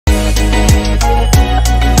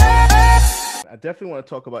I definitely want to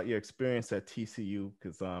talk about your experience at TCU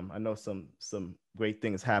because I know some great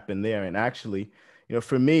things happened there. And actually,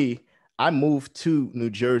 for me, I moved to New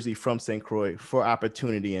Jersey from St. Croix for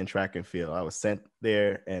opportunity in track and field. I was sent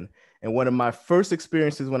there, and one of my first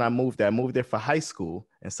experiences when I moved there for high school.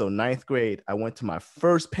 And so ninth grade, I went to my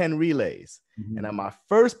first Penn relays. Mm-hmm. And at my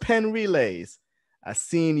first Penn relays, I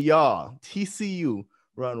seen y'all, TCU,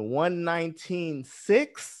 run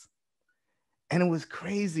 1:19.6. And it was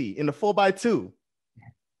crazy in the 4x2.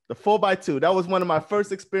 The 4x2. That was one of my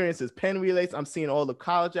first experiences. Penn relays. I'm seeing all the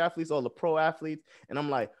college athletes, all the pro athletes. And I'm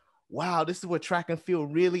like, wow, this is what track and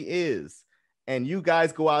field really is. And you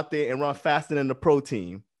guys go out there and run faster than the pro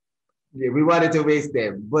team. Yeah, we wanted to race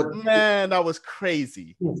them. But man, that was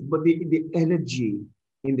crazy. Yes, but the energy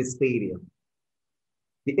in the stadium.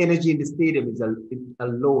 The energy in the stadium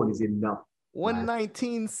alone is enough.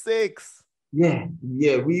 1:19.6. Yeah,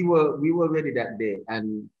 we were ready that day,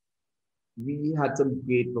 and we had some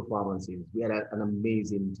great performances. We had an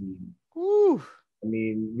amazing team. Woo. I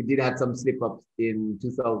mean, we did have some slip-ups in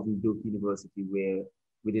 2000 Duke University where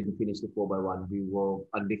we didn't finish the 4x1. We were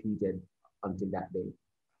undefeated until that day.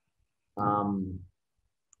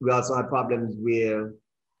 We also had problems where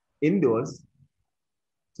indoors,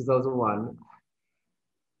 2001,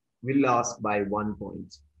 we lost by 1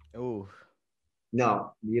 point. Oh.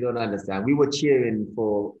 No, you don't understand. We were cheering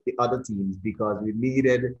for the other teams because we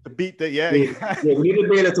needed to beat the we needed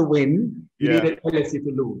Baylor to win. We needed LSU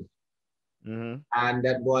to lose. Mm-hmm. And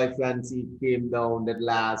that boy Francie came down that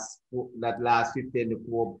last 15 to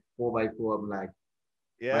 4x4. I'm like,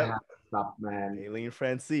 yeah, stop, man. Aileen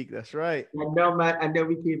Francie, that's right. And then, man, and then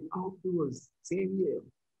we came outdoors same year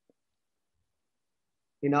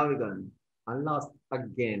in Oregon and lost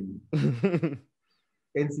again.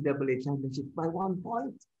 NCAA championship by 1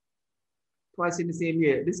 point. Twice in the same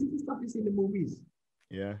year. This is the stuff you see in the movies.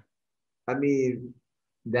 Yeah. I mean,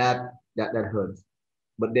 that hurts.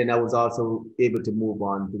 But then I was also able to move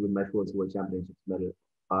on to win my first World Championships medal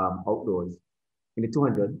outdoors in the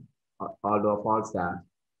 200, although fall start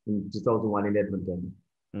in 2001 in Edmonton.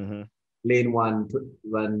 Mm-hmm. Lane 1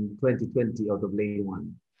 won 2020 out of lane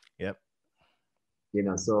 1. Yep.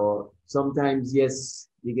 So sometimes, yes,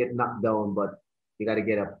 you get knocked down, but you got to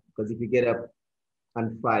get up, because if you get up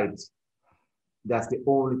and fight, that's the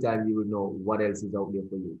only time you will know what else is out there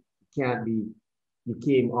for you. It can't be, you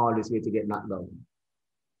came all this way to get knocked down.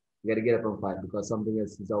 You got to get up and fight because something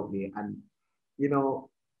else is out there. And, the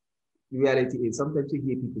reality is sometimes you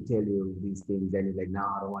hear people tell you these things and you're like, no,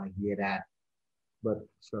 I don't want to hear that. But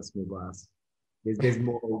trust me, boss, there's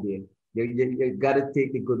more out there. You got to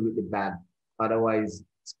take the good with the bad. Otherwise,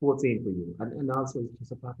 sports ain't for you. And also, it's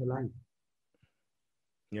just a part of life.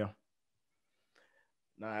 Yeah.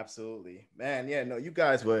 No, absolutely, man. Yeah, no, you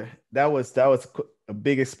guys that was a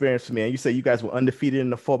big experience for me. And you said you guys were undefeated in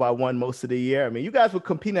the 4x1 most of the year. I mean, you guys were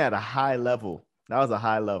competing at a high level. That was a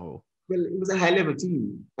high level. Well, it was a high level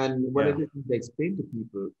team. And what I just need to explain to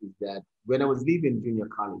people is that when I was leaving junior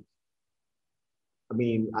college, I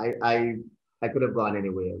mean, I could have gone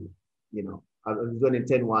anywhere. I was running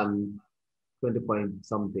 10-1, 20 point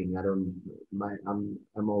something.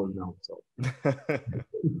 I'm old now, so.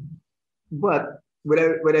 But when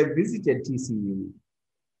I visited TCU,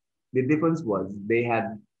 the difference was they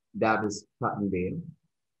had Davis Pattendale,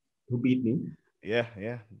 who beat me. Yeah.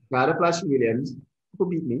 Clara Flash Williams, who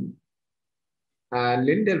beat me. And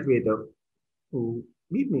Lindell Fater, who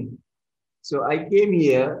beat me. So I came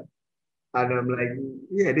here and I'm like,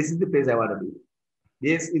 yeah, this is the place I want to be.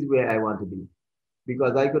 This is where I want to be.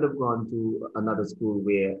 Because I could have gone to another school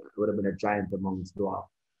where I would have been a giant amongst dwarfs.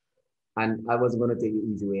 And I wasn't going to take the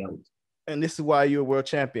easy way out. And this is why you're a world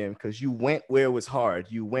champion, because you went where it was hard.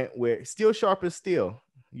 You went where steel sharp as steel.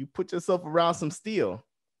 You put yourself around some steel.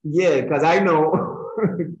 Yeah, because I know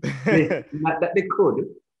not that they could.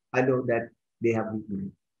 I know that they have beat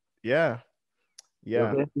me. Yeah.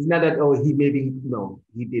 Okay? It's not that, he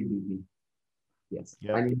did beat me. Yes.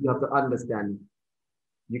 Yep. And you have to understand,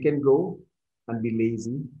 you can go and be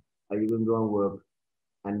lazy, or you can go and work.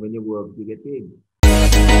 And when you work, you get paid.